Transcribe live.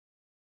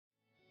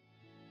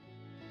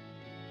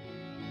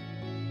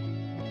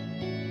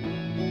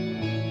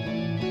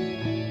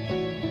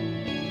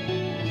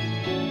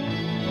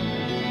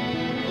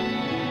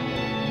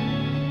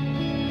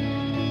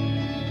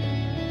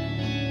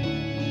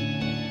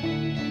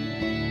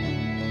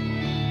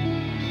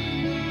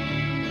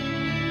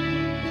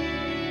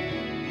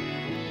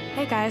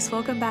Hey guys,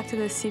 welcome back to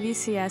the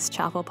CVCS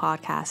Chapel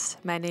podcast.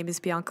 My name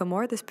is Bianca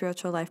Moore, the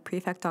Spiritual Life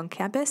Prefect on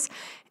campus,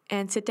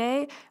 and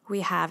today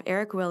we have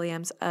Erik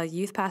Williams, a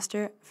youth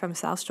pastor from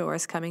South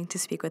Shores, coming to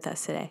speak with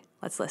us today.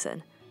 Let's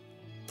listen.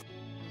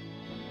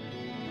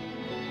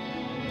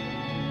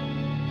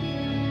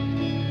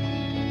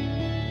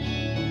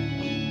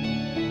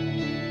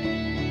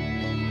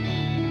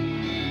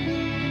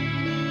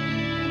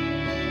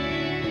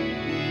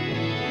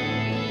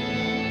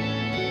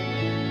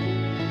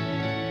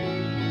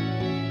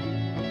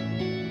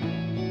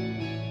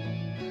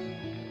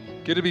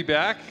 Good to be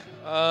back.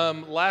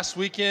 Last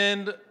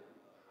weekend,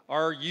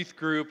 our youth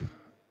group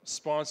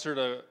sponsored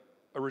a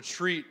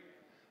retreat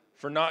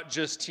for not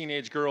just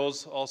teenage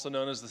girls, also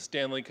known as the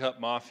Stanley Cup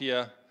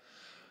Mafia,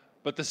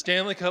 but the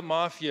Stanley Cup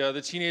Mafia,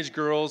 the teenage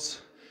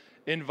girls,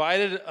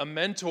 invited a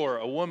mentor,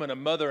 a woman, a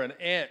mother, an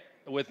aunt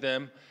with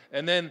them,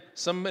 and then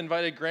some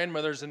invited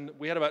grandmothers, and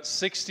we had about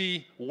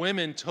 60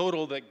 women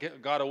total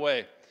that got away.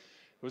 It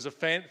was a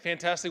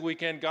fantastic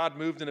weekend. God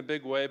moved in a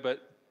big way,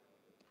 but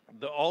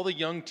all the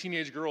young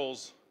teenage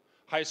girls,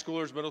 high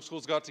schoolers, middle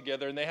schools got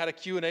together, and they had a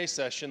Q&A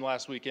session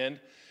last weekend,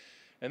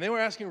 and they were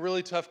asking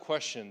really tough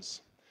questions.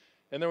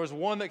 And there was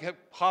one that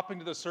kept popping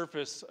to the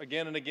surface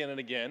again and again and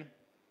again,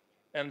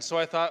 and so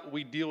I thought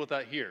we'd deal with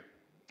that here.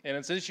 And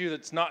it's an issue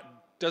that's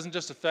doesn't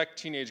just affect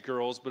teenage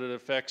girls, but it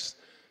affects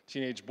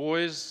teenage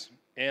boys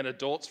and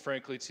adults,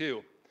 frankly,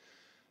 too.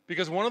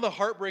 Because one of the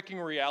heartbreaking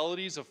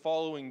realities of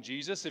following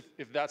Jesus,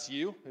 if that's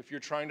you, if you're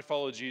trying to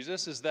follow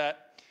Jesus, is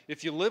that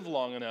if you live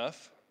long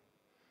enough,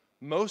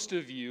 most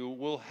of you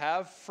will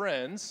have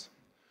friends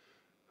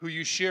who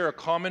you share a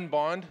common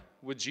bond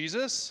with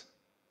Jesus,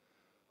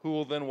 who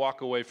will then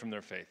walk away from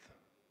their faith.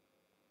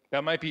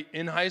 That might be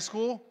in high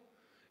school,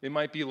 it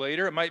might be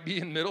later, it might be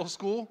in middle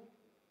school.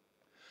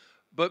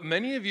 But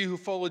many of you who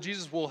follow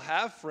Jesus will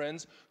have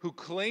friends who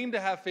claim to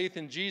have faith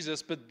in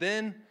Jesus, but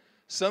then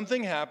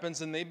something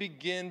happens and they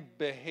begin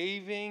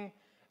behaving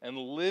and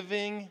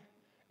living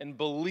and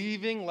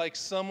believing like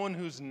someone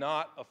who's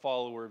not a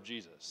follower of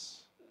Jesus.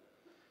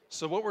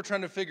 So what we're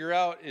trying to figure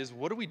out is,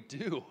 what do we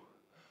do?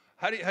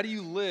 How do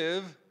you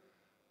live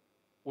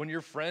when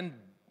your friend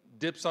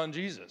dips on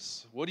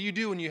Jesus? What do you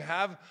do when you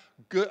have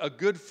a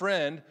good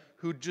friend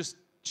who just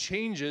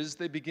changes,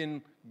 they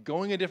begin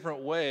going a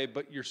different way,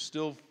 but you're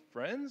still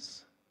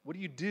friends? What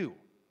do you do?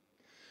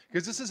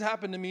 Because this has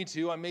happened to me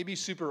too. I may be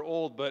super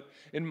old, but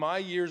in my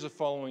years of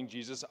following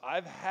Jesus,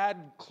 I've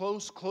had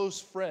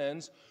close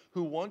friends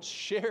who once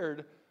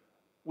shared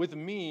with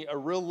me a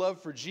real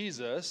love for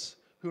Jesus,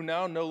 who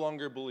now no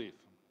longer believe.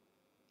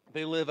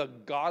 They live a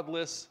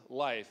godless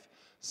life.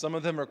 Some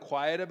of them are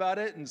quiet about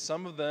it, and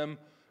some of them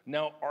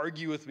now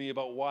argue with me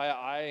about why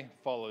I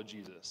follow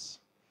Jesus.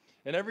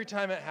 And every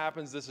time it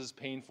happens, this is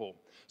painful.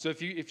 So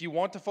if you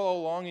want to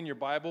follow along in your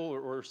Bible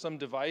or some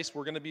device,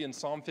 we're going to be in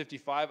Psalm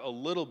 55 a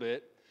little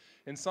bit.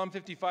 In Psalm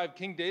 55,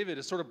 King David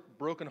is sort of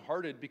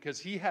brokenhearted because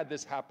he had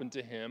this happen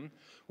to him,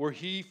 where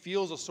he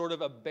feels a sort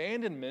of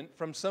abandonment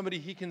from somebody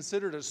he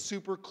considered a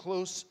super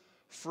close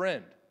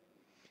friend.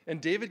 And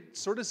David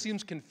sort of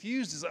seems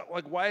confused. He's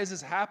like, why is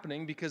this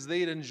happening? Because they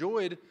had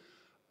enjoyed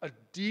a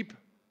deep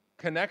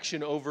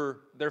connection over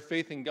their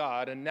faith in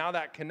God, and now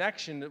that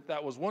connection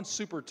that was once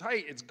super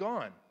tight, it's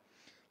gone.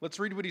 Let's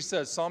read what he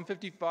says. Psalm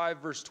 55,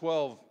 verse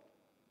 12.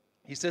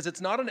 He says,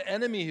 "It's not an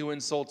enemy who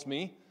insults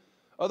me,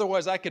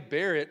 otherwise I could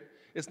bear it.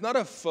 It's not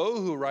a foe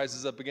who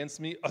rises up against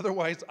me,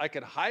 otherwise I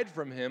could hide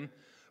from him.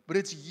 But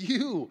it's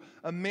you,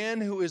 a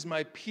man who is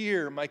my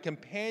peer, my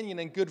companion,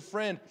 and good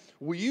friend.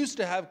 We used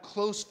to have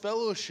close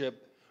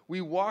fellowship.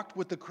 We walked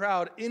with the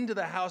crowd into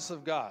the house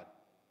of God."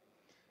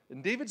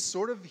 And David's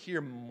sort of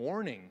here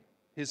mourning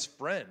his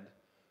friend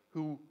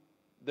who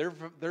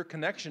their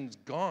connection's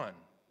gone.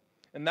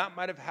 And that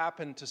might have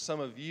happened to some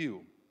of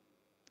you,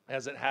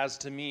 as it has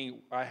to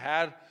me. I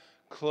had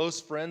close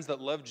friends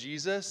that loved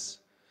Jesus.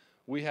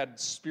 We had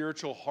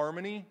spiritual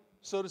harmony,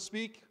 so to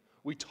speak.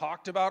 We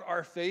talked about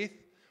our faith.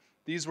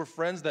 These were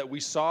friends that we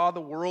saw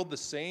the world the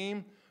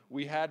same.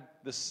 We had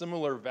the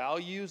similar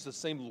values, the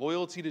same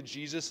loyalty to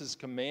Jesus'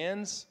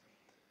 commands,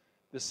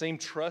 the same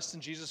trust in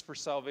Jesus for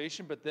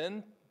salvation. But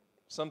then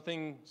some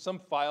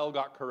file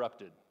got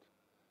corrupted.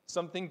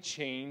 Something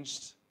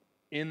changed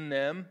in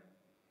them.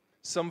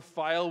 Some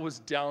file was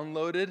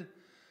downloaded.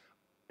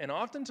 And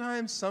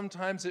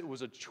sometimes it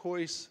was a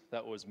choice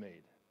that was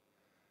made.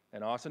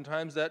 And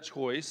oftentimes that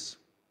choice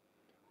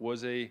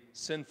was a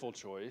sinful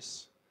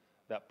choice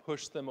that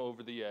pushed them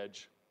over the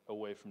edge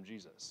away from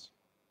Jesus.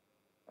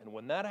 And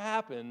when that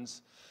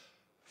happens,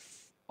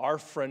 our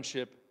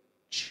friendship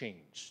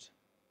changed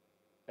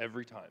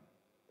every time.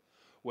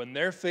 When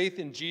their faith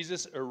in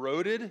Jesus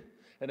eroded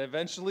and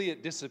eventually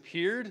it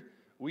disappeared,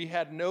 we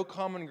had no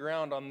common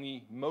ground on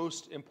the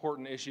most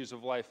important issues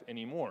of life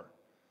anymore.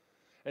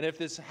 And if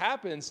this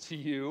happens to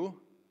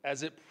you,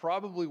 as it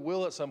probably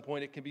will at some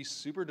point, it can be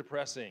super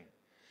depressing.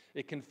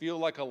 It can feel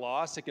like a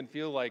loss. It can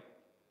feel like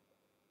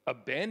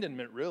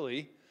abandonment,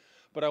 really.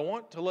 But I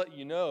want to let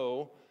you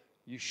know,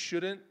 you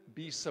shouldn't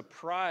be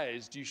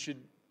surprised. You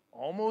should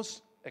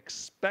almost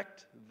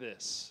expect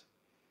this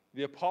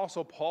The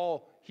Apostle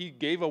Paul, he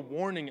gave a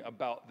warning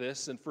about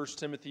this in 1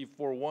 Timothy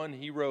 4:1.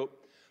 He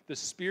wrote, "The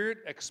Spirit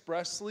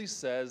expressly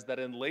says that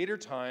in later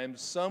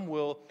times some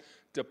will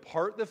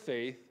depart the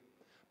faith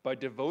by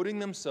devoting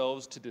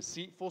themselves to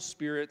deceitful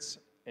spirits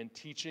and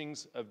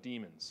teachings of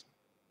demons."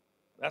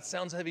 That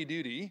sounds heavy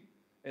duty,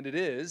 and it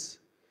is.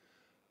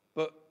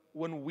 But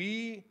when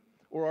we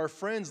or our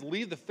friends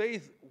leave the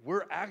faith,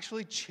 we're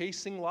actually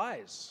chasing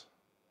lies.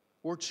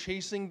 We're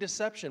chasing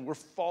deception. We're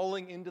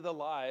falling into the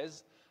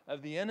lies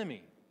of the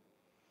enemy.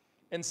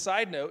 And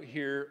side note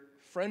here,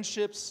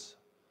 friendships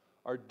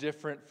are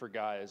different for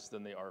guys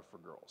than they are for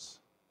girls.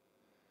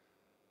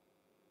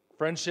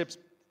 Friendships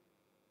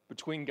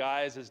between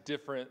guys is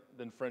different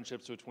than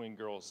friendships between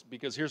girls.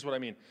 Because here's what I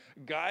mean.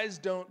 Guys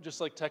don't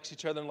just like text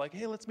each other and like,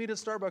 hey, let's meet at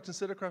Starbucks and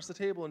sit across the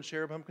table and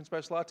share a pumpkin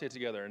spice latte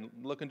together and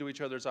look into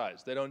each other's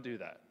eyes. They don't do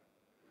that.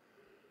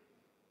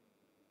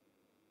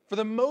 For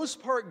the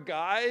most part,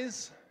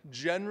 guys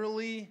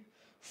generally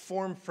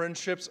form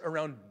friendships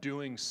around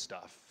doing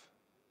stuff.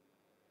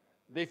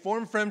 They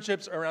form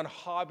friendships around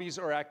hobbies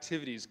or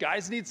activities.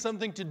 Guys need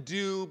something to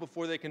do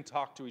before they can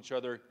talk to each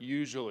other,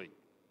 usually.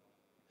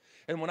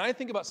 And when I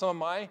think about some of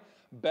my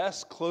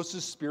best,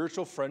 closest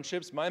spiritual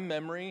friendships, my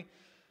memory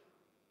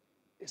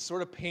is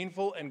sort of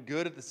painful and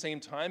good at the same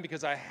time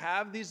because I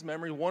have these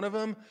memories. One of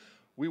them,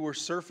 we were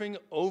surfing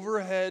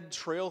overhead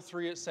Trail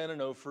 3 at San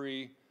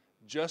Onofre,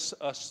 just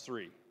us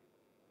three.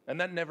 And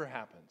that never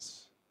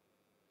happens.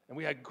 And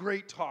we had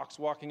great talks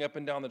walking up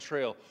and down the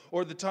trail.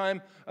 Or the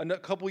time, a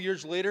couple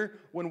years later,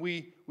 when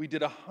we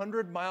did a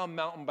 100-mile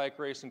mountain bike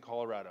race in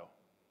Colorado.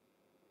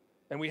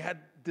 And we had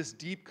this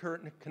deep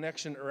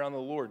connection around the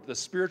Lord, the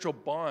spiritual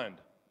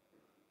bond.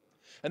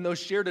 And those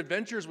shared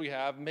adventures we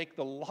have make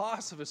the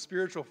loss of a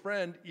spiritual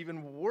friend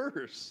even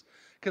worse.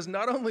 Because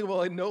not only will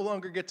I no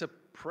longer get to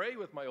pray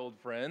with my old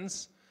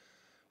friends,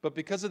 but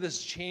because of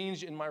this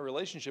change in my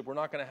relationship, we're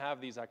not going to have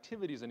these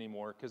activities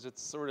anymore because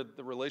it's sort of,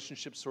 the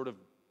relationship's sort of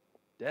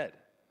dead.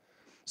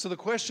 So the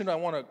question I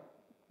want to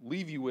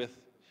leave you with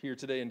here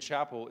today in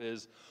chapel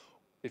is,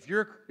 if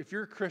you're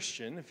a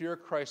Christian, if you're a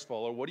Christ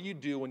follower, what do you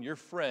do when your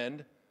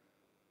friend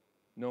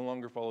no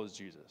longer follows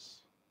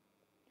Jesus?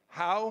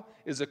 How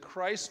is a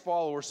Christ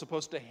follower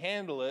supposed to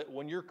handle it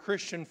when your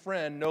Christian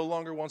friend no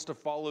longer wants to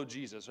follow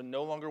Jesus or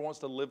no longer wants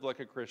to live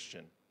like a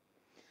Christian?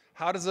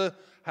 How does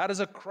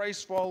a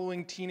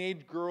Christ-following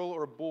teenage girl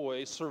or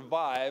boy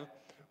survive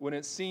when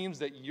it seems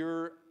that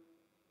you're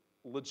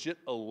legit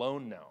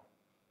alone now?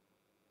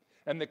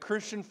 And the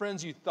Christian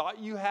friends you thought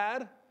you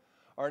had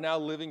are now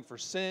living for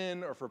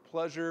sin or for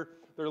pleasure.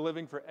 They're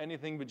living for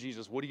anything but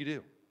Jesus. What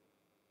do?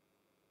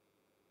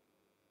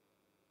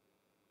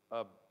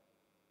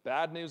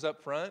 Bad news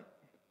up front,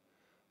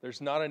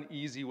 there's not an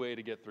easy way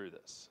to get through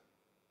this.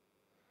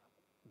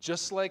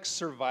 Just like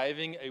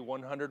surviving a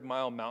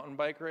 100-mile mountain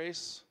bike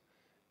race,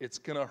 it's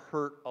going to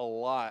hurt a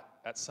lot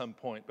at some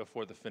point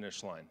before the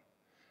finish line.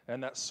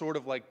 And that's sort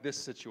of like this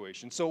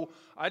situation. So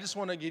I just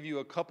want to give you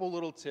a couple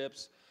little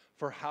tips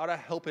for how to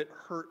help it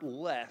hurt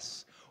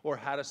less or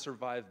how to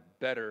survive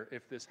better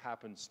if this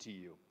happens to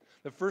you.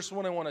 The first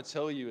one I want to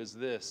tell you is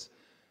this: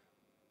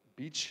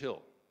 be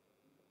chill.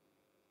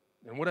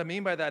 And what I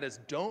mean by that is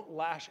don't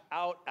lash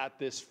out at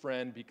this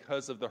friend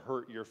because of the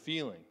hurt you're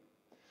feeling.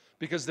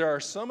 Because there are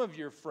some of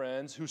your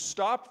friends who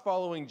stopped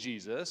following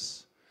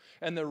Jesus,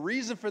 and the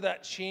reason for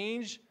that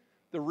change,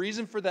 the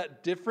reason for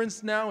that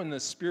difference now in the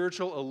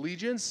spiritual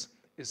allegiance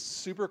is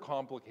super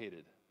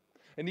complicated.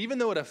 And even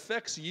though it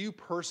affects you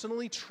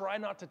personally, try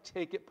not to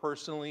take it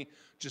personally.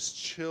 Just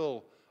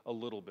chill a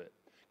little bit.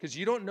 Because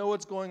you don't know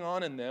what's going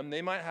on in them.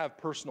 They might have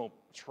personal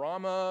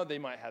trauma. They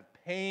might have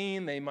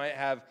pain. They might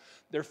have,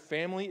 their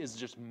family is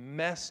just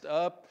messed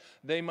up.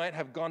 They might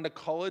have gone to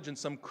college and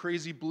some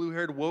crazy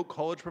blue-haired woke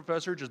college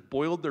professor just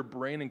boiled their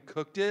brain and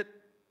cooked it.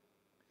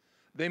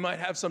 They might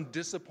have some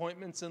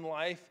disappointments in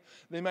life.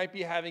 They might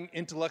be having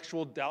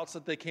intellectual doubts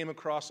that they came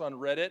across on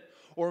Reddit.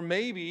 Or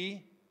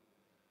maybe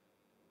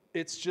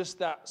it's just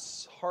that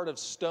heart of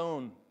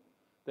stone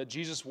that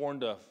Jesus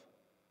warned of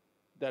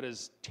that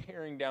is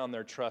tearing down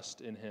their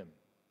trust in him.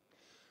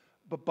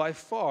 But by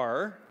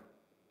far,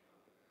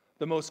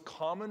 the most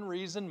common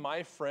reason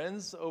my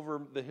friends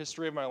over the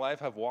history of my life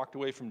have walked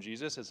away from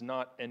Jesus is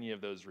not any of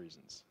those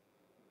reasons.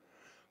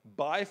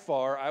 By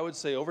far, I would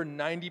say over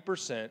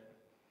 90%,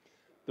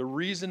 the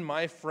reason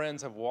my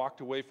friends have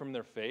walked away from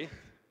their faith,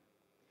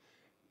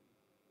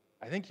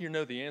 I think you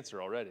know the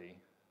answer already.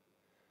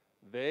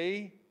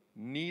 They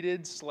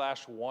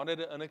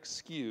needed/wanted an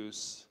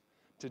excuse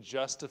to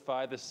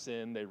justify the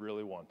sin they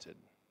really wanted.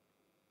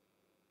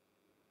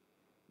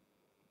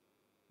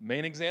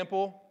 Main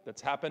example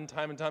that's happened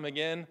time and time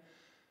again,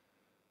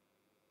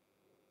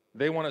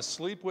 they want to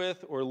sleep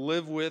with or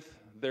live with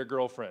their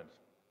girlfriend.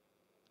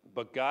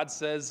 But God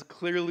says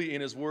clearly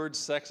in his word,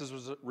 sex is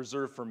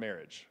reserved for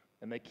marriage,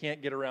 and they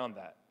can't get around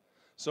that.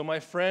 So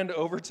my friend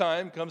over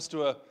time comes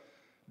to a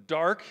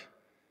dark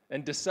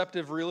and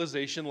deceptive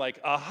realization like,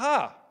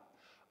 aha,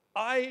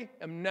 I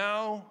am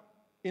now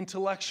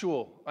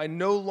intellectual. I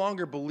no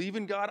longer believe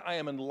in God. I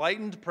am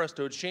enlightened,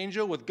 presto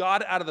changeo. With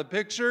God out of the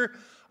picture,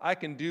 I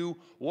can do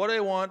what I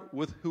want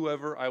with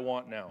whoever I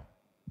want now.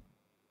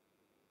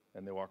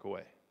 And they walk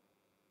away.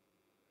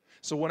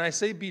 So when I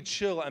say be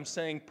chill, I'm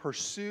saying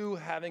pursue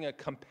having a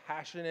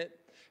compassionate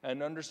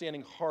and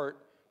understanding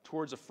heart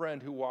towards a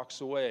friend who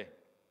walks away.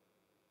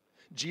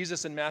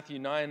 Jesus in Matthew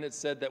 9, it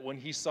said that when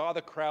he saw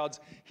the crowds,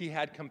 he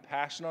had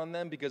compassion on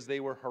them because they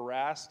were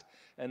harassed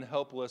and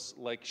helpless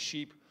like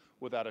sheep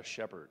without a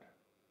shepherd.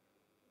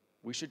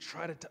 We should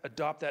try to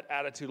adopt that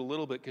attitude a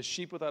little bit because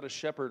sheep without a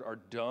shepherd are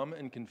dumb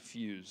and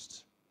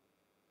confused.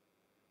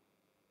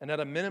 And at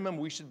a minimum,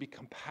 we should be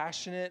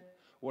compassionate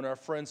when our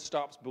friend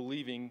stops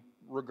believing,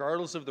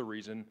 regardless of the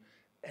reason,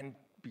 and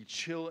be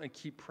chill and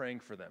keep praying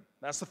for them.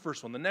 That's the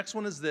first one. The next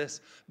one is this: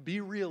 be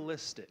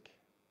realistic.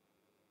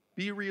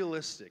 Be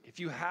realistic. If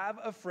you have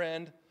a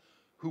friend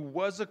who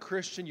was a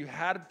Christian, you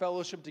had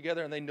fellowship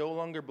together, and they no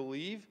longer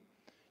believe,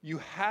 you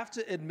have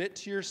to admit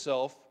to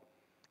yourself,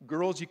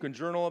 girls, you can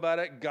journal about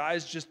it.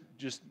 Guys,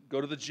 just go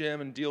to the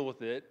gym and deal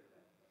with it.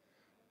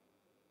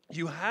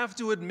 You have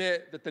to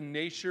admit that the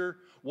nature,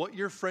 what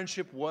your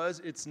friendship was,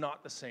 it's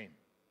not the same.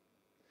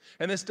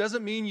 And this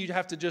doesn't mean you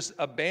have to just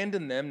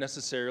abandon them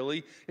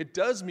necessarily. It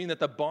does mean that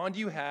the bond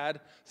you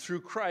had through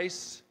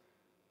Christ,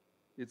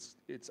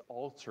 it's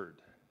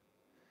altered.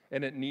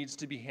 And it needs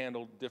to be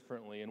handled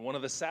differently. And one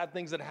of the sad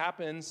things that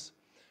happens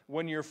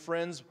when your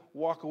friends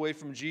walk away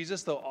from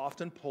Jesus, they'll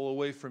often pull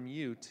away from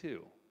you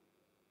too.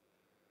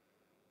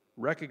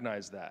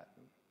 Recognize that.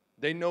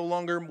 They no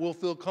longer will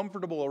feel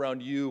comfortable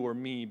around you or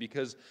me,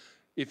 because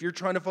if you're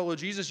trying to follow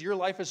Jesus, your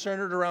life is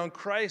centered around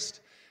Christ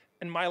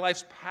and my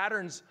life's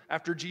patterns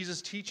after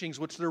Jesus'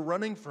 teachings, which they're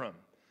running from.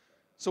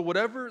 So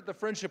whatever the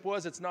friendship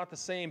was, it's not the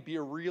same. Be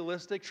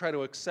realistic, try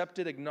to accept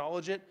it,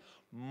 acknowledge it,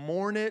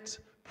 mourn it,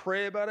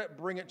 pray about it,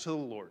 bring it to the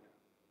Lord.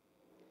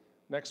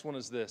 Next one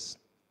is this: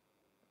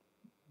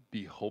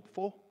 be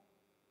hopeful.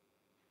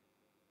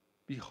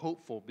 Be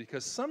hopeful,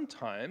 because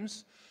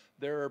sometimes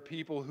there are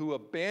people who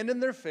abandon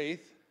their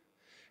faith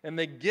and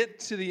they get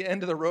to the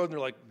end of the road and they're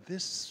like,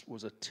 this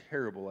was a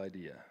terrible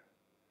idea.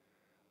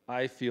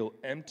 I feel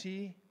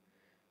empty,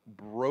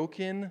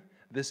 broken.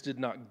 This did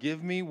not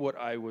give me what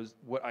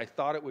I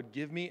thought it would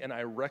give me, and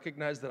I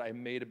recognize that I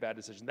made a bad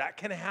decision. That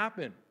can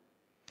happen.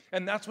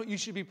 And that's what you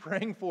should be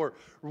praying for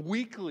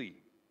weekly.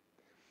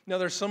 Now,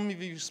 there's some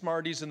of you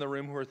smarties in the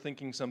room who are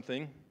thinking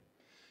something.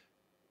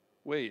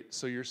 Wait,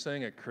 so you're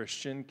saying a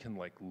Christian can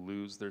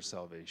lose their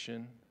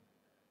salvation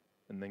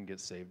and then get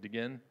saved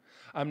again?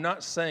 I'm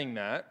not saying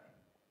that.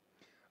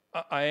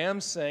 I am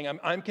saying,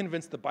 I'm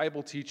convinced the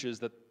Bible teaches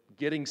that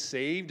getting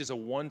saved is a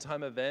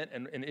one-time event,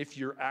 and if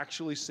you're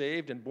actually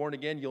saved and born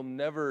again, you'll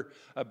never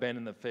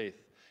abandon the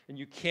faith, and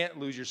you can't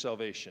lose your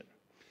salvation.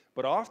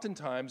 But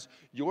oftentimes,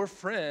 your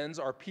friends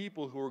are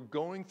people who are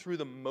going through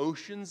the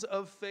motions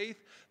of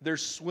faith. They're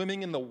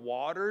swimming in the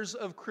waters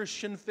of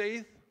Christian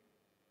faith,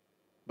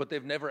 but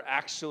they've never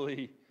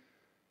actually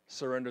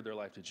surrendered their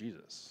life to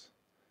Jesus.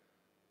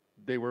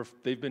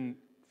 They've been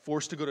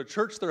forced to go to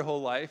church their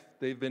whole life.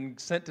 They've been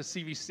sent to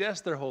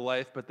CVCS their whole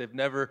life, but they've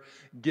never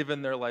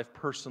given their life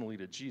personally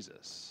to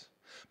Jesus.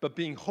 But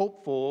being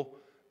hopeful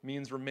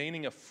means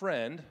remaining a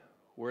friend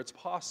where it's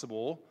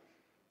possible,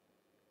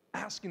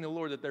 asking the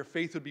Lord that their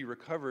faith would be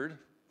recovered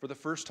for the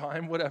first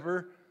time,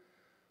 whatever.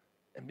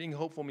 And being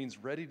hopeful means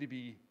ready to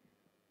be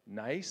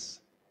nice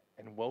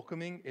and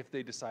welcoming if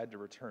they decide to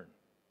return.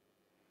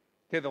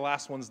 Okay, the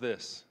last one's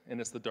this, and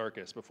it's the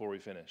darkest before we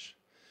finish.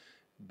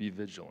 Be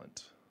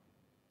vigilant.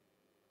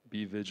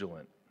 Be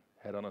vigilant.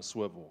 Head on a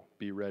swivel.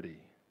 Be ready.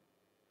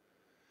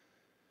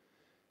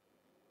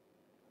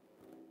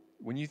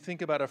 When you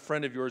think about a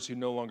friend of yours who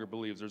no longer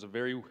believes, there's a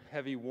very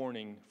heavy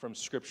warning from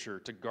Scripture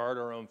to guard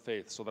our own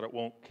faith so that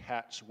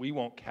we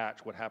won't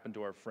catch what happened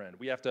to our friend.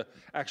 We have to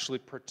actually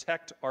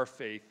protect our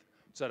faith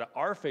so that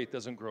our faith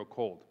doesn't grow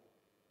cold.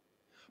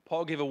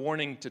 Paul gave a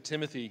warning to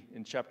Timothy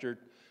in chapter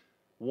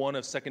 1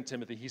 of 2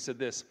 Timothy. He said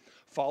this: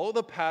 follow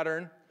the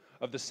pattern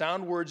of the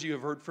sound words you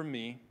have heard from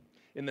me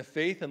in the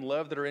faith and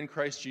love that are in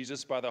Christ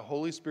Jesus by the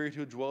Holy Spirit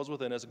who dwells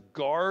within us.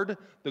 Guard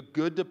the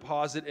good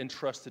deposit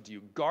entrusted to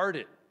you. Guard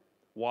it.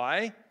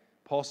 Why?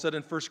 Paul said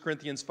in 1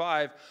 Corinthians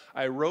 5,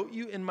 I wrote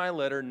you in my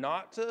letter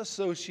not to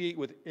associate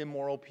with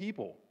immoral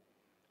people.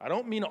 I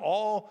don't mean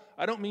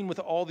with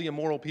all the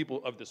immoral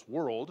people of this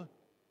world,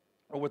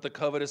 or with the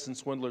covetous and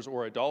swindlers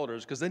or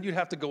idolaters, because then you'd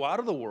have to go out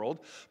of the world.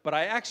 But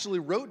I actually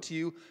wrote to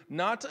you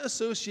not to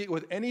associate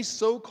with any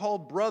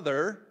so-called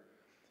brother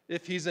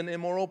if he's an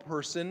immoral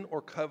person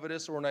or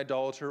covetous or an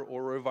idolater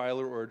or a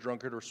reviler or a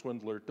drunkard or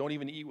swindler. Don't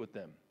even eat with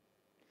them.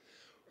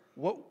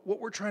 What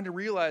we're trying to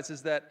realize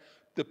is that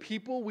the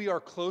people we are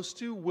close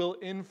to will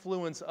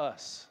influence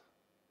us.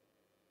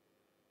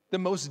 The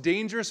most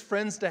dangerous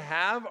friends to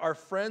have are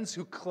friends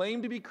who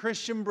claim to be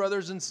Christian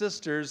brothers and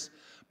sisters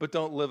but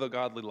don't live a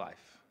godly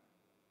life.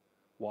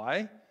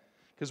 Why?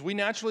 Because we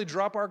naturally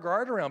drop our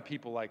guard around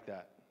people like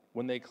that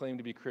when they claim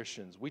to be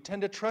Christians. We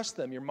tend to trust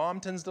them. Your mom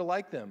tends to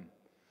like them.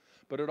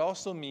 But it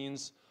also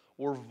means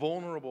we're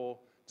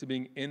vulnerable to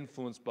being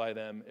influenced by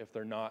them if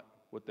they're not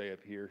what they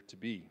appear to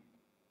be.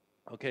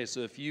 Okay,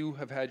 so if you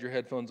have had your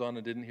headphones on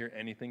and didn't hear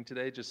anything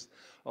today,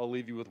 I'll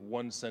leave you with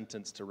one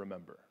sentence to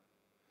remember.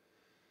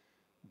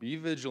 Be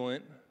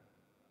vigilant,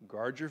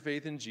 guard your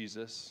faith in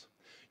Jesus.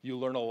 You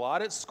learn a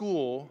lot at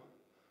school,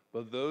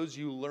 but those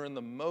you learn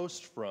the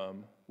most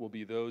from will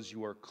be those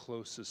you are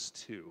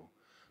closest to.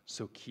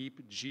 So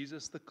keep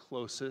Jesus the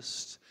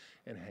closest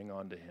and hang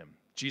on to him.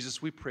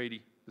 Jesus, we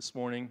pray this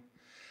morning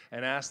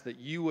and ask that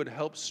you would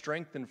help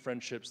strengthen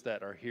friendships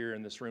that are here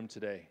in this room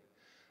today,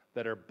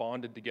 that are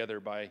bonded together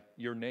by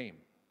your name.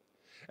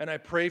 And I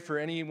pray for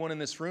anyone in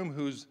this room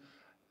who's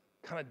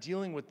kind of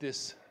dealing with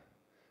this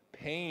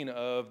pain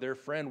of their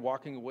friend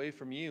walking away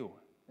from you,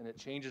 and it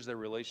changes their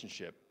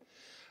relationship.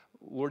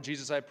 Lord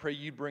Jesus, I pray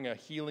you'd bring a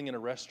healing and a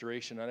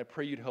restoration, and I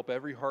pray you'd help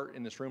every heart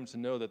in this room to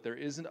know that there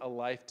isn't a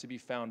life to be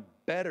found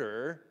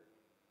better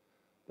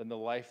than the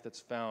life that's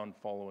found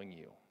following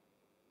you.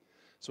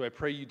 So I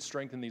pray you'd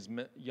strengthen these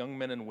young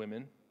men and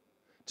women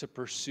to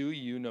pursue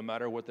you no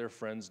matter what their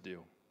friends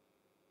do.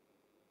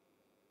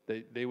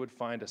 They would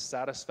find a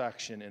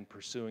satisfaction in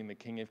pursuing the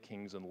King of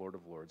Kings and Lord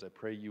of Lords. I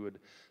pray you would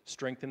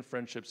strengthen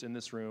friendships in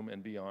this room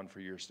and beyond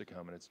for years to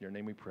come. And it's in your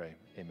name we pray.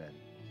 Amen.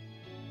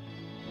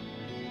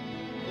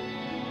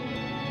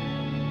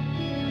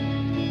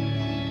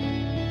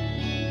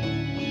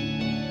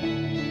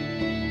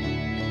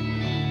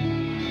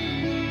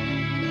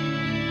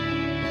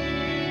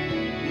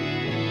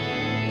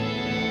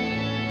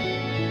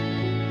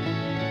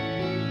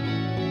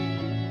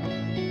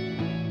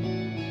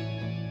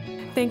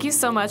 Thank you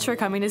so much for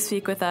coming to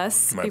speak with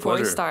us. My Before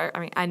pleasure. we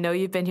start, I know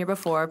you've been here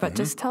before, but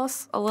just tell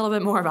us a little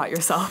bit more about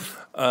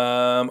yourself.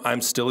 I'm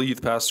still a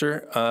youth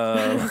pastor.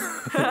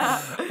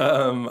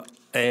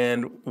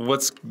 And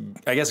what's,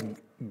 I guess,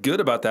 good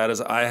about that is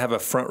I have a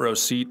front row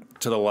seat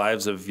to the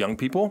lives of young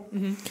people.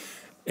 Mm-hmm.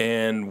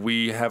 And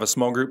we have a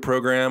small group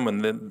program.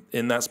 And then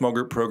in that small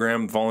group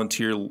program,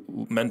 volunteer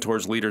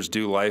mentors, leaders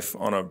do life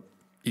on a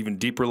even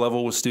deeper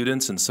level with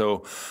students. And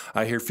so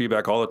I hear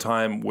feedback all the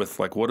time with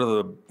like, what are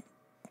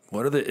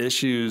the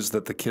issues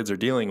that the kids are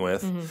dealing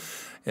with?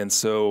 Mm-hmm. And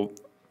so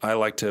I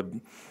like to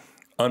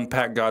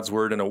unpack God's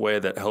word in a way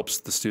that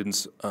helps the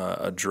students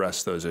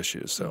address those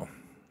issues. So,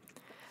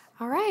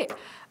 all right.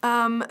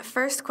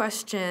 First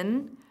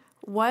question,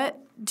 what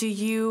do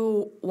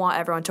you want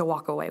everyone to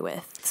walk away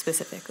with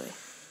specifically?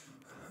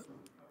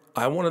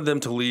 I wanted them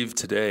to leave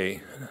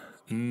today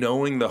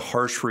knowing the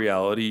harsh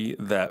reality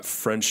that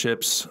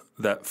friendships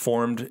that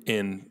formed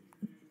in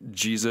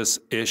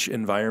Jesus-ish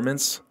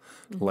environments,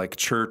 mm-hmm. like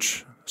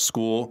church,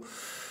 school,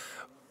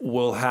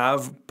 will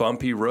have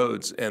bumpy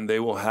roads, and they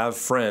will have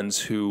friends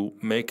who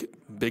make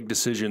big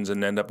decisions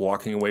and end up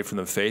walking away from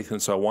the faith.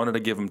 And so I wanted to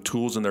give them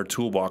tools in their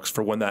toolbox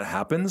for when that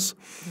happens,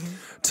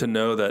 mm-hmm. to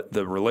know that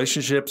the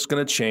relationship's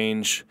going to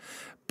change,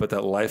 but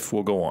that life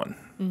will go on.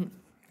 Mm-hmm.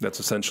 That's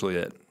essentially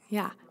it.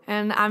 Yeah.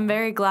 And I'm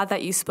very glad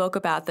that you spoke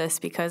about this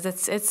because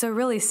it's a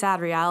really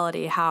sad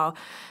reality how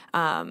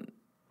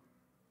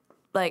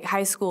like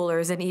high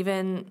schoolers and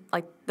even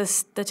like the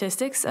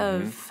statistics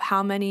mm-hmm. of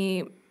how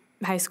many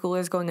high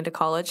schoolers going into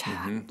college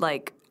mm-hmm.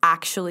 like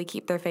actually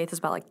keep their faith is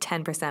about like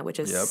 10%, which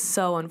is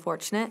so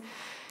unfortunate.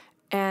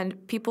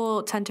 And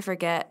people tend to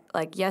forget,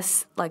 like,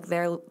 yes, like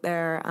they're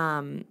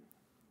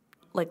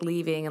like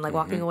leaving and like mm-hmm.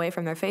 walking away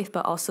from their faith,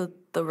 but also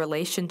the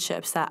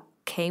relationships that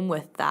came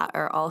with that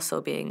are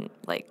also being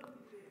like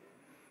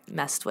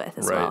messed with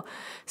as well.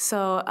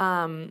 So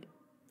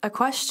a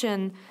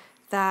question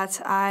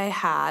that I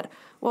had,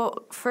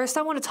 well, first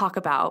I want to talk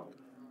about,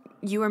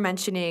 you were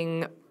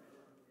mentioning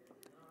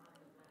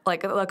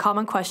like a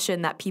common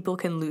question that people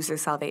can lose their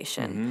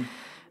salvation. Mm-hmm.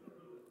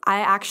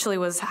 I actually I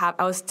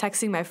was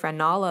texting my friend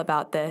Nala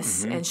about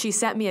this, mm-hmm. and she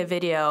sent me a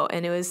video,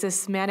 and it was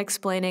this man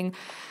explaining.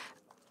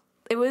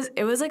 It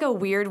was like a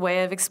weird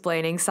way of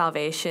explaining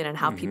salvation and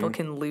how mm-hmm. people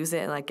can lose it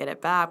and like get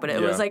it back, but it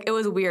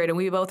was weird, and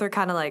we both were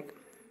kind of like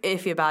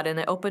iffy about it. And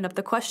it opened up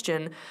the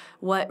question: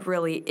 what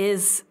really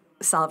is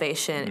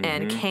salvation, mm-hmm.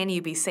 and can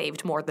you be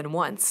saved more than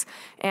once?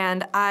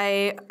 And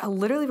I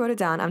literally wrote it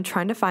down. I'm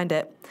trying to find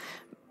it.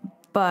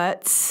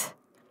 But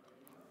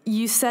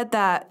you said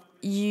that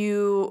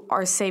you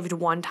are saved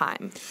one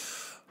time.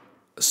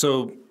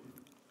 So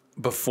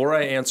before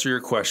I answer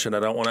your question, I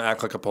don't want to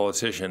act like a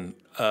politician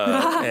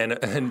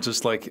and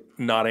just like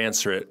not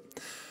answer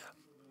it.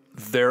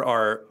 There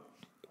are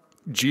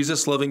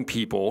Jesus-loving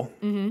people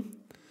mm-hmm.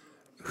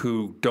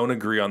 who don't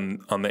agree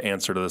on the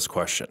answer to this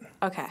question.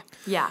 Okay,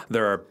 yeah.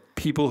 There are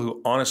people who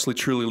honestly,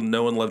 truly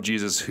know and love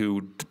Jesus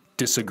who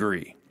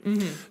disagree.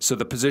 Mm-hmm. So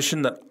the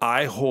position that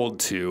I hold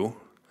to,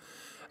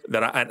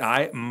 that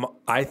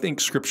I think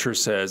Scripture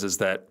says, is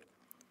that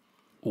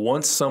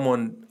once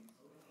someone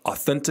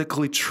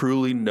authentically,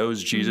 truly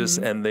knows Jesus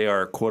mm-hmm. and they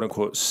are quote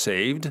unquote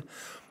saved,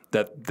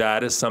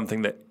 that is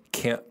something that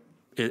can't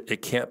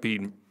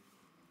be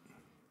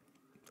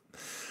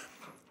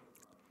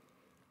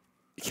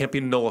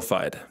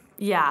nullified.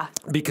 Yeah.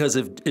 Because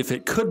if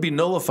it could be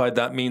nullified,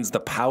 that means the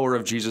power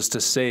of Jesus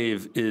to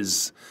save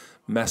is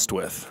messed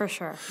with. For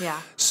sure,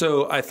 yeah.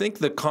 So I think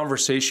the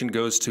conversation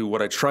goes to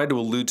what I tried to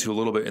allude to a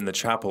little bit in the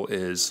chapel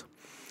is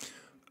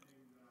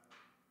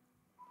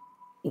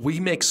we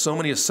make so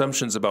many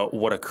assumptions about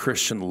what a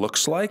Christian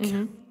looks like.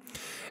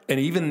 And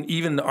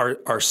even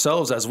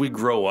ourselves, as we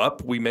grow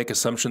up, we make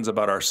assumptions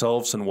about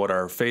ourselves and what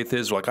our faith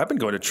is. Like, I've been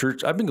going to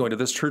church. I've been going to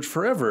this church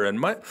forever. And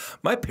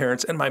my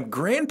parents and my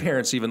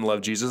grandparents even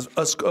love Jesus.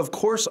 Of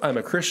course, I'm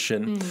a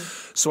Christian.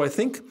 So I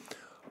think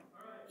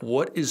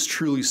what is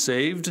truly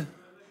saved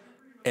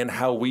and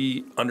how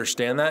we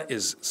understand that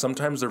is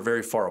sometimes they're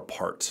very far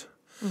apart.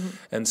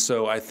 And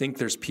so I think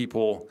there's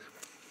people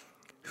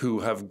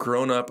who have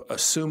grown up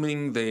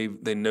assuming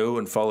they know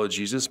and follow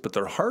Jesus, but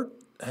their heart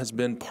has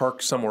been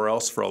parked somewhere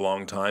else for a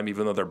long time,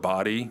 even though their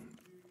body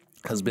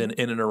has been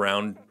in and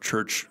around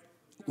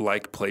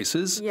church-like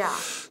places. Yeah.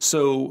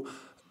 So,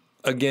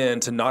 again,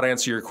 to not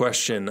answer your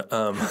question,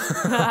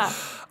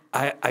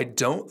 I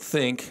don't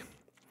think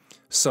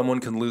someone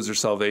can lose their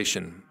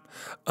salvation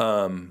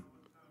and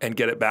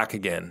get it back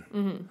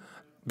again.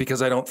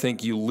 Because I don't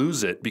think you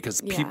lose it, because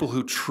people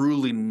who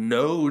truly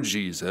know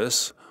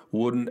Jesus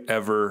wouldn't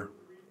ever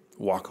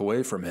walk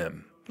away from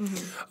him.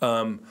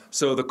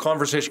 So the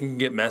conversation can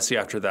get messy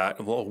after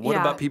that. Well, what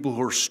about people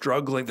who are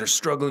struggling? They're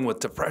struggling with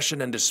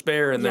depression and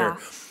despair, and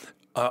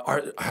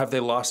have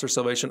they lost their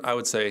salvation? I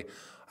would say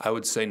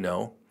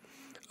no.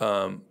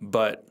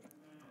 But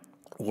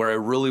where I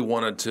really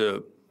wanted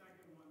to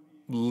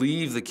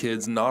leave the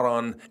kids not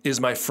on, is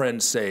my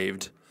friend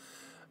saved,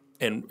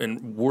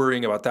 and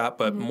worrying about that,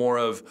 but more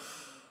of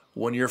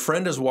when your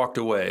friend has walked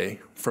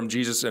away from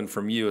Jesus and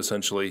from you,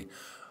 essentially,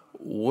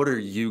 what are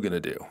you going to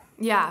do?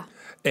 Yeah.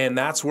 And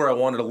that's where I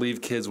wanted to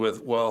leave kids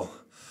with, well,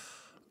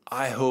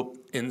 I hope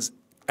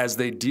as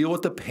they deal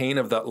with the pain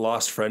of that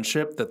lost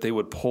friendship, that they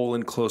would pull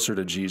in closer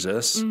to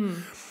Jesus,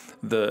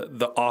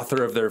 the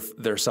author of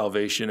their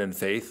salvation and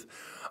faith.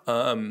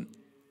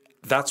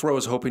 That's where I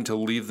was hoping to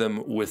leave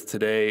them with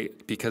today,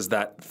 because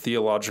that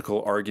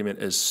theological argument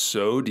is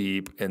so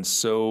deep and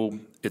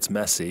it's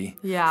messy.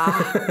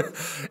 Yeah.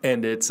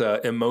 And it's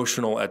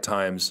emotional at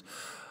times.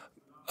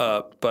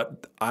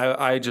 But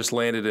I just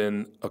landed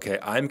in, okay,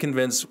 I'm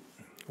convinced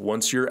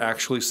once you're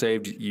actually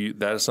saved,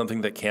 that is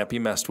something that can't be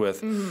messed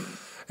with.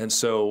 And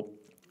so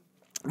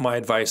my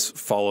advice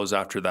follows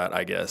after that,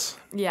 I guess.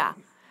 Yeah.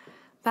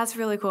 That's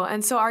really cool.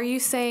 And so are you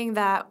saying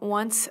that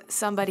once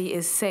somebody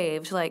is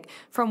saved, like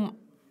from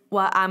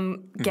what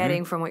I'm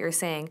getting from what you're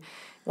saying,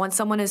 once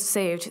someone is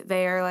saved,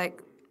 they are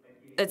like,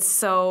 it's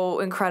so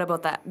incredible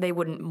that they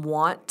wouldn't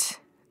want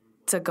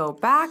to go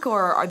back,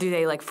 or do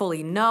they like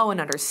fully know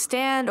and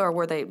understand, or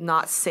were they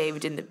not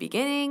saved in the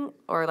beginning,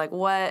 or like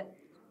what,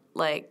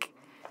 like?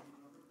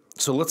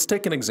 So let's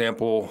take an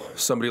example,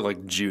 somebody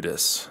like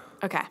Judas.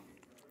 Okay.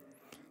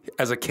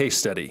 As a case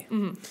study.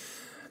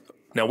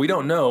 Now, we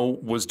don't know,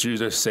 was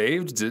Judas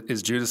saved?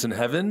 Is Judas in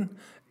heaven?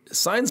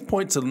 Signs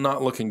point to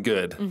not looking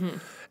good.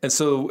 And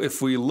so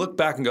if we look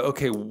back and go,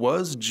 okay,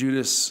 was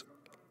Judas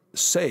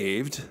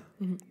saved?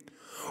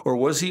 Or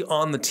was he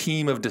on the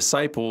team of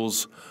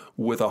disciples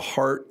with a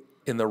heart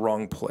in the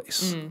wrong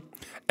place?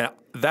 And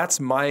that's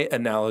my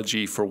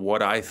analogy for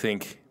what I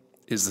think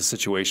is the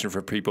situation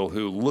for people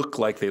who look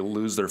like they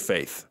lose their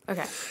faith.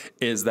 Okay.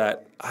 Is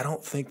that I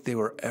don't think they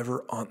were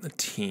ever on the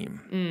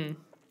team.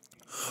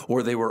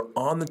 Or they were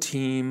on the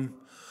team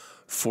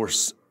for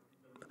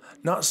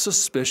not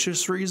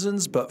suspicious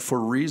reasons, but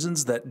for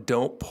reasons that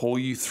don't pull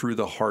you through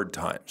the hard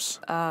times.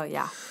 Oh,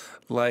 yeah.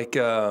 Like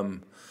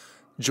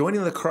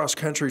joining the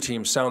cross-country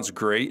team sounds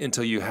great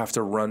until you have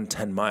to run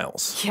 10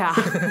 miles. Yeah,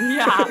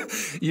 yeah.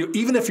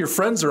 Even if your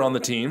friends are on the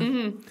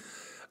team,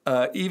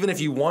 even if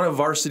you want a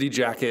varsity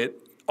jacket,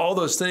 all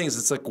those things,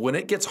 it's like when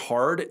it gets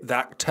hard,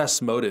 that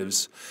tests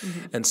motives.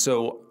 And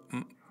so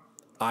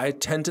I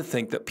tend to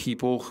think that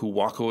people who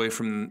walk away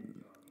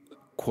from,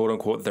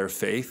 quote-unquote, their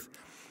faith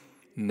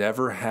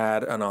never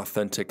had an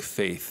authentic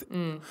faith.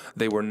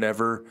 They were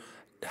never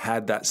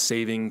had that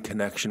saving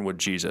connection with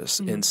Jesus.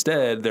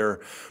 Instead,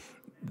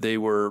 they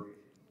were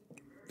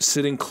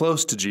sitting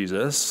close to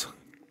Jesus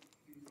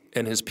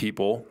and his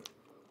people,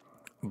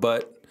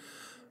 but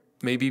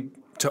maybe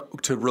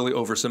to really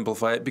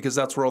oversimplify it, because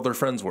that's where all their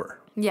friends were.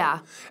 Yeah.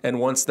 And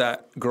once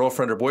that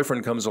girlfriend or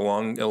boyfriend comes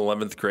along in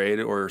 11th grade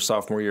or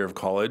sophomore year of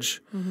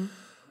college,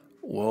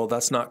 well,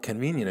 that's not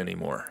convenient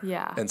anymore.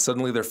 Yeah. And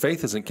suddenly their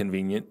faith isn't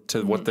convenient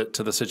to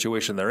to the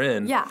situation they're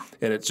in. Yeah.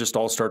 And it just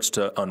all starts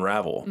to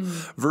unravel.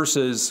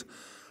 Versus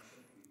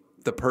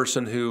the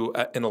person who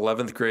in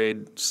 11th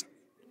grade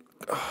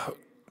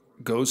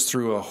goes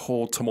through a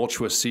whole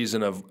tumultuous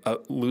season of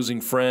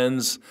losing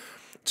friends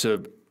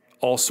to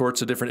all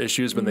sorts of different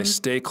issues, but they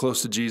stay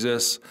close to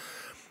Jesus.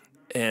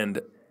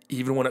 And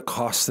even when it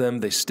costs them,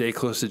 they stay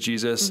close to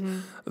Jesus.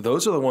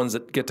 Those are the ones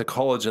that get to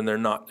college and they're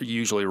not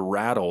usually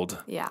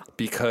rattled. Yeah.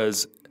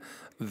 Because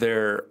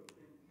the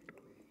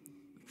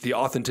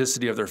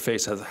authenticity of their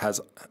faith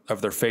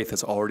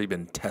has already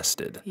been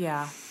tested.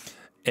 Yeah.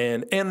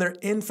 And they're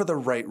in for the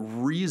right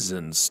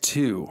reasons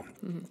too.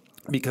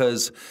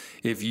 Because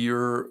if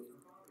your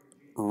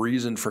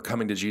reason for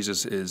coming to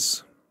Jesus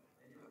is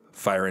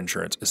fire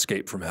insurance,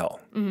 escape from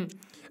hell,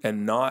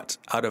 and not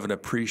out of an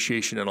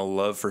appreciation and a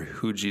love for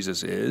who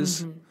Jesus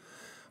is,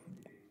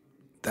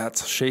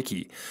 that's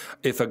shaky.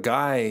 If a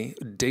guy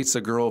dates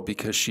a girl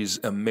because she's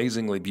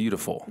amazingly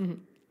beautiful,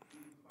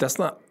 that's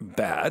not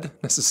bad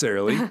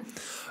necessarily.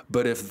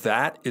 But if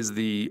that is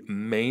the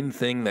main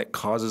thing that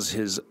causes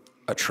his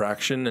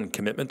attraction and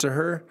commitment to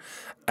her,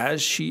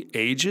 as she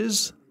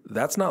ages,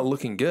 that's not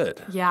looking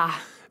good. Yeah.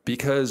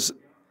 Because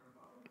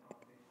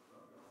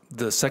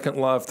the second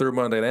law of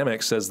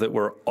thermodynamics says that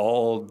we're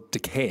all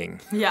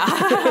decaying. Yeah.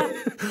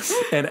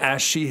 And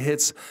as she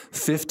hits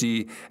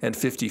 50 and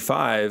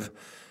 55,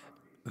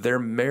 their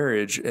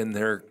marriage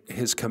and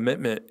his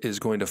commitment is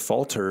going to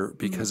falter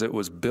because it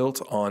was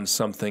built on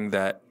something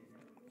that,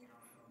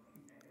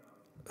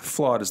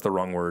 flawed is the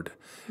wrong word.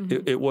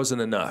 It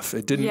wasn't enough.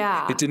 It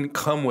didn't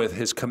come with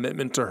his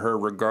commitment to her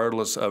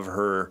regardless of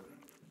her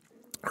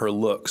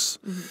looks.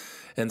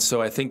 And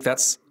so I think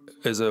that's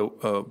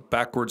a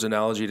backwards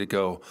analogy to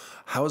go,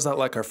 how is that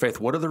like our faith?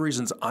 What are the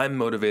reasons I'm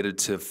motivated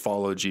to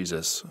follow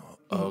Jesus?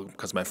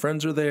 Because my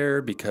friends are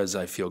there, because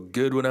I feel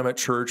good when I'm at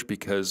church,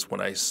 because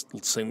when I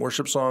sing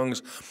worship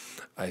songs,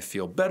 I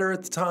feel better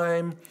at the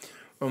time.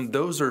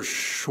 Those are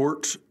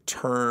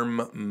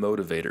short-term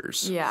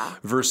motivators. Yeah.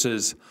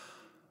 Versus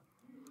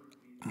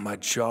my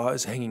jaw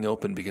is hanging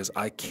open because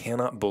I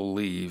cannot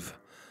believe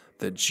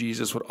that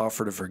Jesus would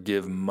offer to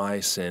forgive my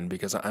sin,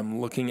 because I'm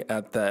looking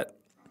at that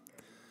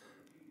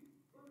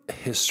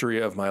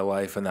history of my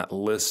life and that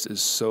list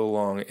is so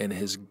long and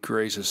his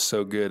grace is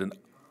so good, and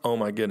oh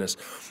my goodness,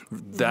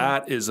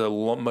 that is a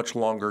much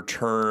longer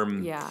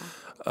term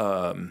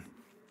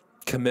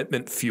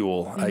commitment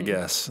fuel, I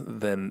guess,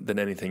 than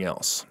anything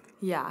else.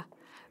 Yeah.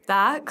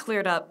 That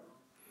cleared up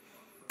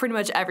pretty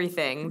much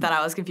everything that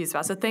I was confused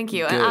about. So thank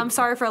you. Good. And I'm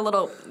sorry for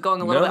going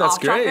a little bit off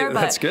track there,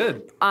 but that's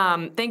good.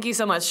 Thank you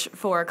so much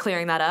for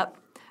clearing that up.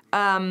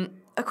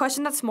 A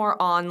question that's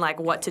more on like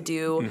what to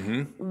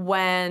do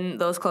when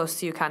those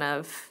close to you kind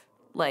of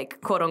like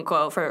quote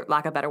unquote, for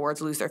lack of better words,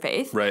 lose their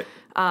faith. Right.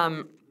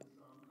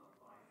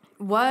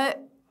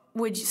 What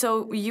would you,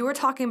 so you were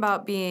talking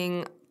about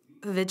being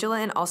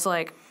vigilant and also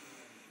like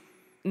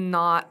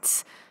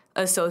not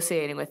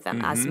associating with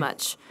them as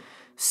much.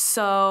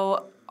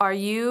 So are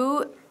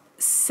you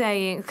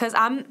saying, because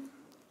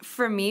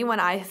for me, when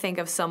I think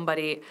of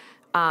somebody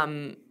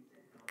kind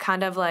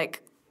of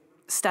like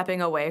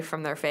stepping away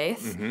from their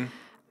faith,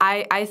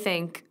 I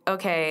think,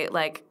 okay,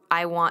 like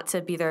I want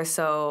to be there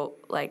so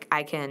like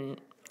I can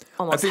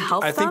almost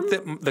help them. I think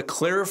that the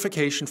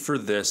clarification for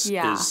this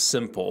is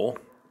simple.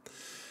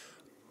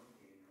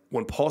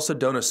 When Paul said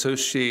don't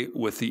associate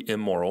with the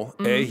immoral,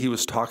 he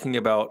was talking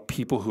about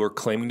people who are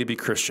claiming to be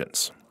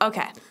Christians.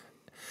 Okay.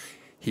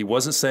 He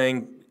wasn't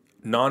saying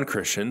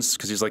non-Christians,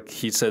 because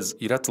he says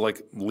you'd have to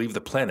like leave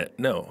the planet.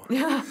 No.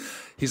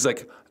 He's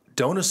like,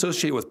 don't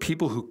associate with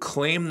people who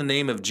claim the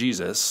name of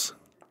Jesus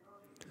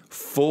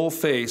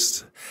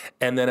full-faced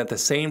and then at the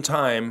same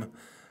time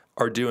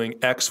are doing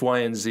X, Y,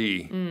 and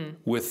Z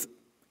with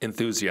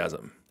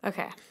enthusiasm.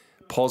 Okay.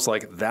 Paul's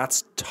like,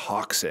 that's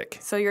toxic.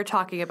 So you're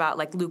talking about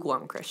like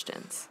lukewarm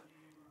Christians.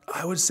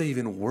 I would say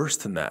even worse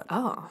than that.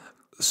 Oh.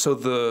 So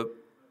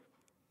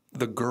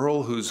the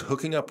girl who's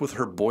hooking up with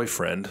her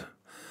boyfriend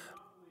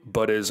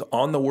but is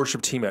on the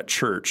worship team at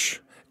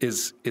church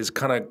is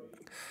kind of,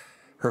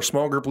 her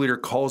small group leader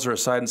calls her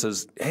aside and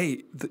says,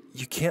 hey,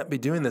 you can't be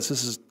doing this.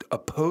 This is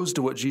opposed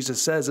to what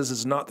Jesus says. This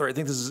is not the right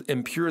thing. This is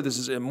impure. This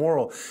is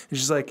immoral. And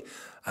she's like,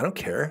 I don't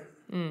care.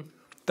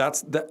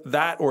 That's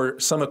that or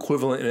some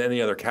equivalent in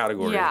any other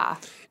category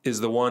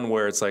is the one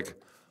where it's like,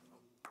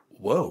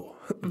 whoa,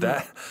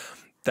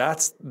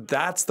 that's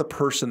the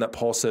person that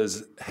Paul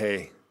says,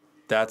 hey,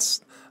 that's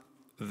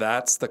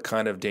the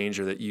kind of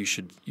danger that you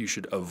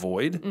should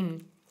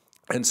avoid.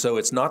 And so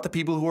it's not the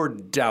people who are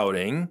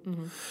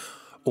doubting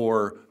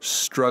or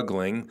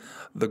struggling.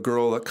 The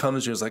girl that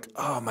comes to you is like,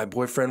 oh, my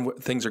boyfriend,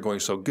 things are going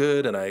so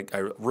good, and I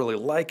really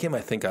like him.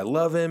 I think I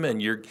love him,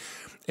 and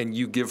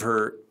you give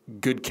her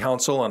good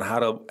counsel on how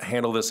to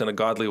handle this in a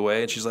godly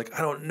way, and she's like,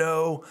 I don't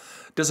know.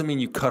 Doesn't mean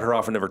you cut her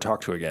off and never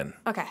talk to her again.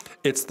 Okay.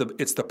 It's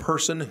the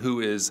person who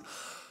is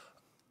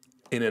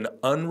in an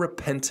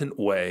unrepentant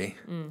way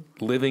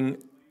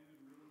living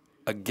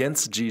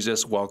against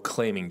Jesus while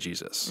claiming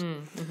Jesus.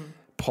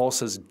 Paul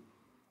says,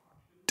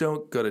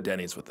 don't go to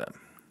Denny's with them.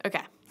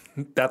 Okay.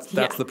 That's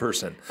the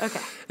person. Okay.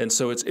 And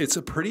so it's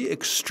a pretty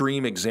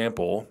extreme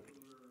example.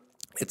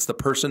 It's the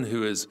person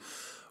who is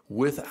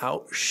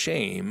without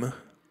shame,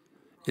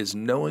 is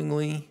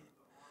knowingly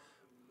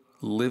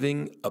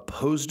living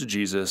opposed to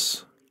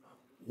Jesus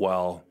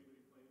while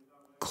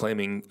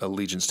claiming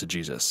allegiance to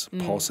Jesus.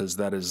 Paul says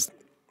that's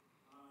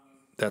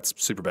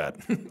super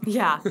bad.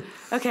 Yeah.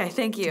 Okay,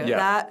 thank you. Yeah.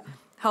 That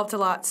helped a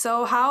lot.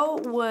 So how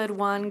would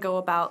one go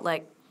about,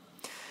 like,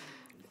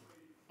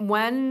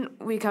 when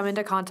we come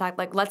into contact,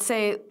 like, let's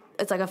say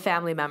it's like a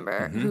family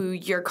member who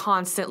you're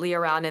constantly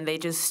around and they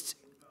just,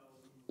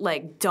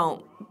 like,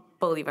 don't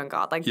believe in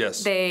God. Like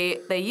Yes. they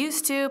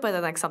used to, but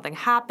then like something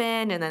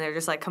happened and then they're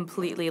just like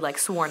completely like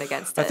sworn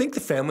against it. I think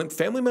the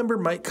family member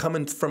might come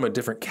in from a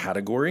different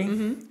category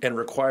and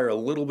require a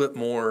little bit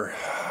more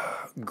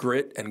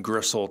grit and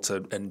gristle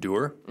to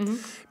endure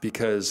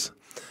because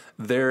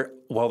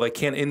while they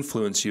can't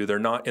influence you, they're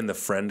not in the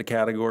friend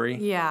category.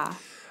 Yeah.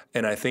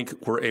 And I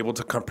think we're able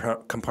to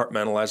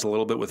compartmentalize a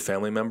little bit with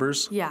family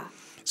members. Yeah.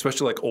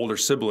 Especially like older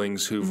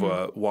siblings who've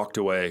walked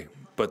away.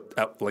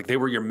 But like they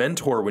were your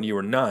mentor when you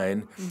were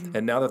 9,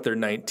 and now that they're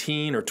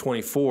 19 or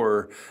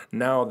 24,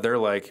 now they're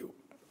like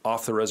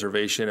off the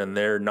reservation and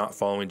they're not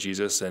following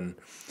Jesus. And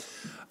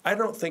I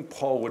don't think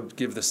Paul would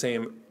give the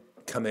same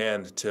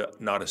command to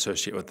not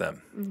associate with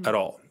them at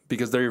all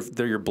because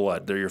they're your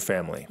blood, they're your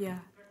family. Yeah.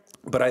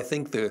 But I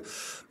think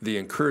the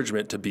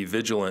encouragement to be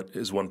vigilant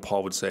is when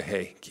Paul would say,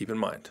 hey, keep in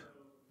mind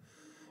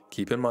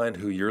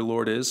who your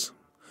Lord is,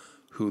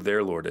 who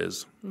their Lord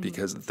is,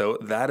 because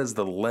that is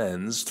the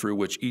lens through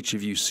which each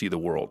of you see the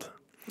world.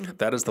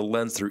 That is the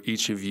lens through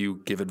each of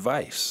you give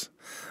advice.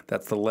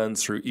 That's the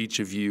lens through each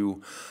of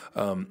you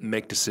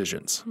make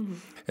decisions.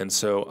 And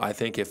so I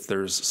think if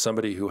there's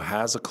somebody who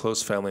has a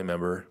close family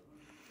member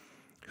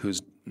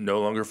who's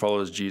no longer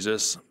follows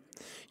Jesus,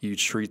 you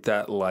treat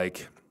that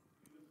like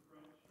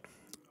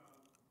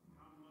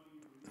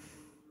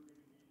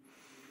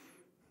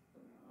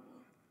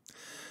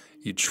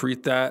this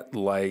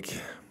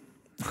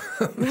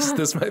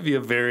might be a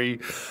very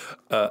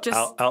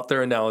out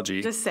there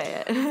analogy. Just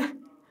say it.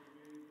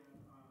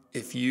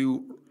 If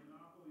you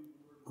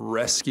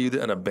rescued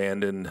an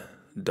abandoned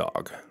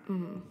dog,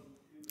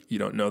 you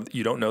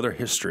don't know their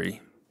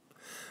history.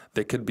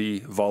 They could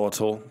be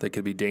volatile. They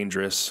could be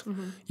dangerous.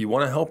 You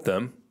want to help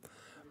them,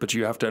 but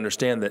you have to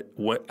understand that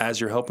as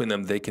you're helping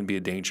them, they can be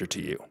a danger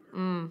to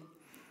you.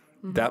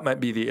 That might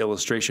be the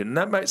illustration. And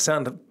that might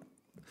sound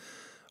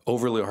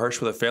overly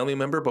harsh with a family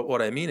member, but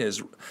what I mean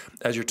is,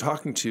 as you're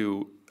talking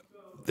to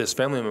this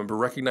family member,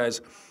 recognize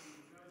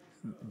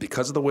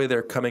because of the way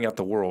they're coming at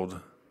the world,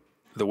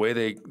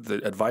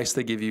 the advice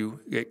they give you,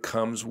 it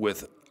comes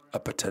with a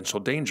potential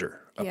danger,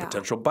 a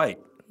potential bite.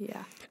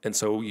 Yeah. And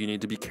so you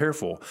need to be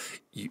careful.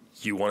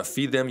 You want to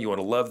feed them, you want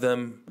to love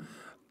them,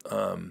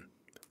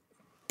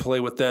 play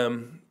with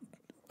them,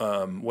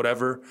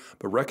 whatever,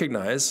 but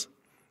recognize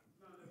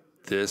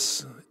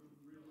this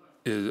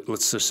is,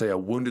 let's just say, a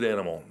wounded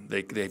animal.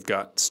 They've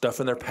got stuff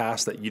in their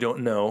past that you don't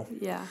know,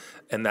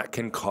 and that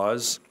can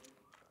cause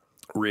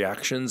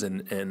reactions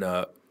and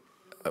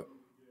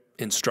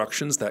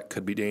instructions that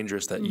could be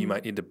dangerous that you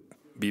might need to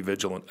be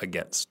vigilant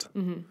against.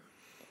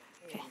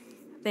 Okay.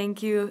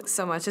 Thank you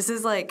so much. This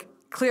is like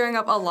clearing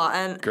up a lot,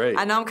 and Great.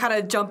 I know I'm kind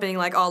of jumping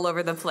like all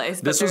over the place.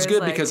 But This was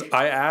good because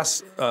I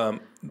asked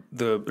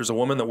there's a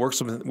woman that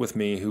works with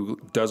me who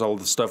does all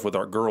the stuff with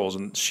our girls,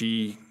 and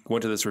she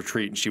went to this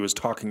retreat and she was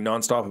talking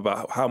nonstop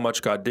about how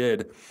much God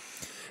did,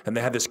 and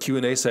they had this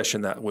Q&A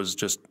session that was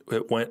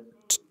it went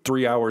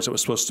 3 hours. It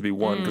was supposed to be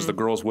 1 because the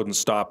girls wouldn't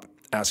stop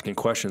asking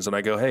questions, and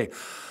I go, hey,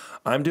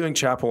 I'm doing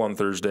chapel on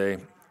Thursday.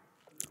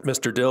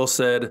 Mr. Dill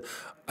said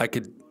I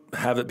could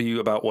have it be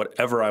about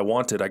whatever I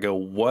wanted. I go,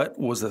 what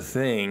was the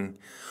thing?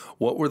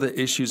 What were the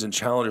issues and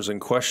challenges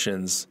and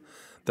questions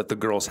that the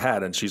girls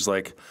had? And she's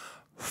like,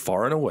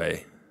 far and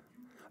away,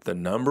 the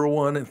number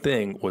one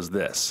thing was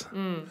this.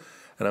 And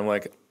I'm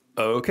like,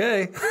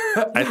 okay.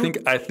 I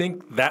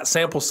think that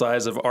sample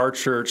size of our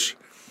church,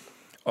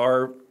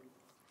 our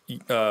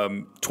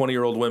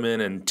 20-year-old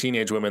women and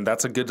teenage women,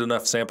 that's a good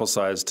enough sample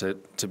size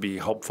to be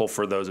helpful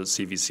for those at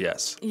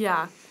CVCS.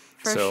 Yeah,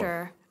 for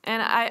sure.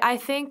 And I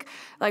think,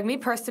 like me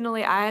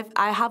personally, I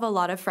have a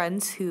lot of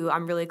friends who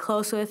I'm really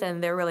close with,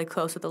 and they're really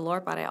close with the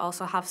Lord, but I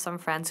also have some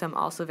friends who I'm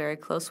also very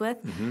close with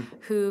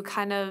who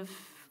kind of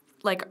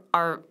like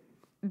are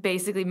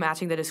basically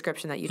matching the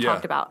description that you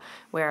talked about,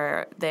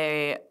 where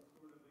they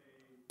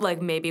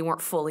like maybe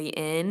weren't fully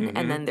in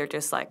and then they're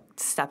just like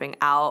stepping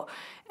out.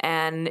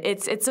 And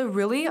it's a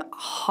really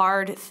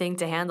hard thing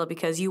to handle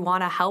because you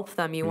want to help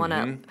them, you want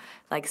to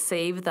like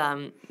save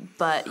them,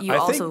 but you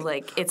also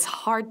like it's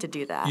hard to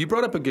do that. You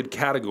brought up a good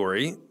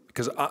category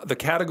because the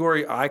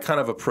category I kind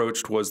of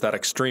approached was that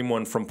extreme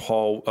one from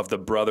Paul of the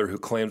brother who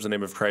claims the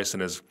name of Christ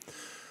and is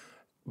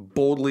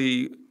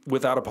boldly,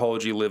 without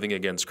apology, living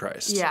against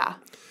Christ. Yeah.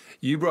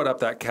 You brought up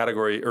that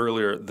category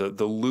earlier,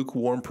 the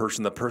lukewarm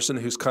person, the person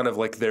who's kind of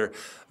like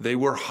they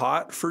were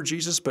hot for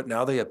Jesus, but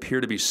now they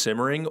appear to be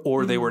simmering,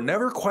 or they were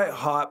never quite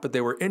hot, but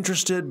they were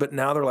interested, but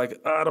now they're like,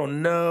 I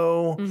don't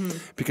know,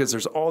 because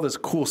there's all this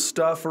cool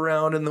stuff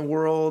around in the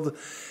world.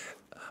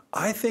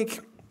 I think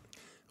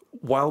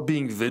while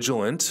being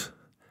vigilant,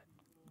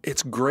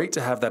 it's great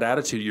to have that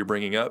attitude you're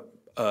bringing up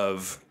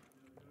of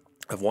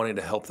wanting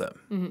to help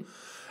them.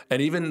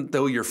 And even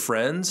though you're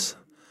friends,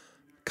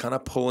 kind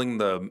of pulling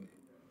the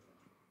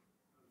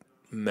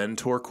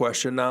mentor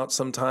question out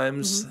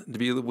sometimes to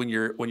be when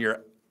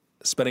you're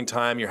spending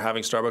time, you're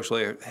having Starbucks,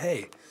 you're like,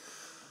 hey,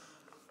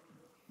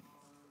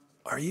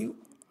 are you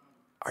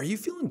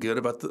feeling good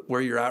about where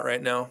you're at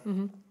right now?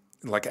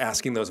 Like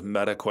asking those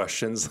meta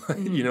questions,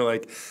 you know,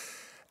 like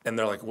And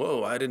they're like,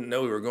 whoa, I didn't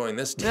know we were going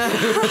this deep.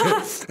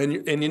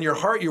 and in your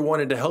heart, you're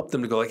wanting to help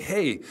them to go like,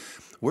 hey,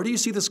 where do you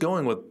see this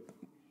going with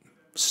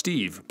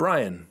Steve,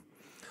 Brian?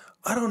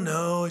 I don't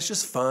know. It's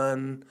just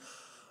fun.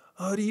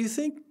 Oh, do you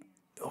think,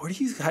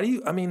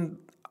 I mean,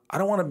 I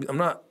don't want to, I'm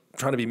not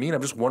trying to be mean.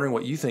 I'm just wondering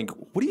what you think.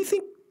 What do you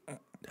think?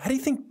 How do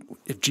you think,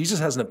 if Jesus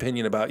has an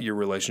opinion about your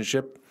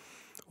relationship,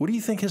 what do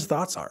you think his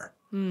thoughts are?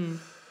 And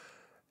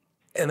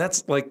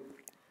that's like,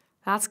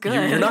 that's good.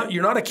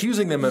 You're not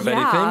accusing them of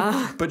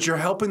anything, but you're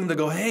helping them to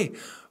go, hey,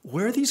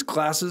 where are these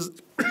classes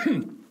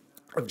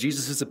of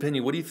Jesus'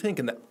 opinion? What do you think?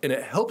 And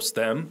it helps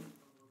them.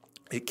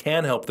 It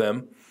can help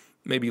them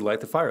maybe light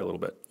the fire a little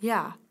bit.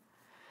 Yeah.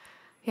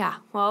 Yeah.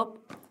 Well,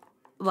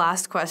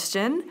 last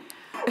question.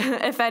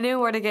 If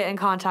anyone were to get in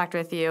contact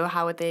with you,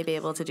 how would they be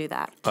able to do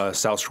that?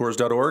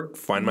 Southshores.org.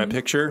 Find my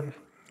picture.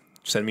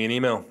 Send me an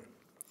email.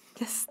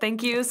 Yes,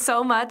 thank you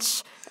so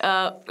much.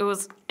 It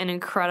was an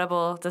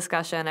incredible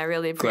discussion. I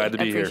really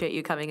appreciate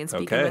you coming and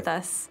speaking with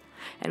us.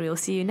 And we will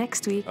see you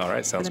next week. All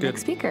right, sounds for the good.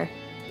 Next speaker.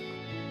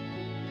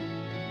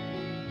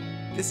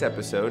 This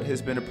episode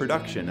has been a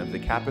production of the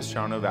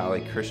Capistrano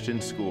Valley Christian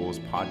Schools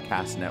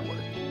Podcast Network.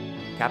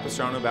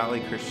 Capistrano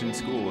Valley Christian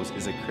Schools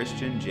is a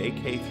Christian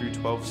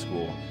JK-12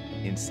 school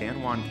in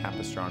San Juan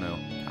Capistrano,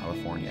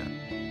 California.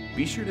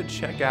 Be sure to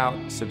check out,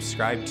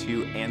 subscribe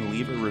to, and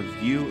leave a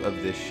review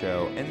of this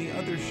show and the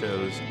other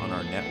shows on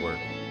our network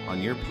on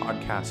your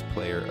podcast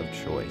player of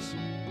choice.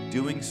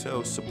 Doing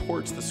so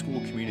supports the school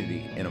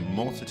community in a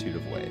multitude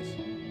of ways.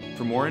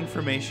 For more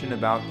information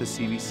about the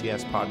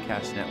CVCS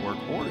Podcast Network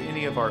or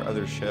any of our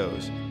other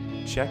shows,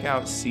 check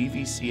out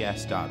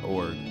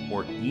cvcs.org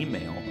or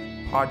email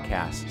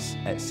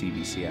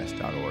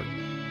podcasts@cvcs.org.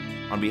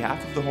 On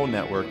behalf of the whole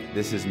network,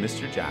 this is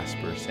Mr.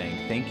 Jasper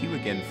saying thank you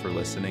again for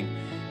listening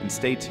and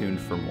stay tuned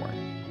for more.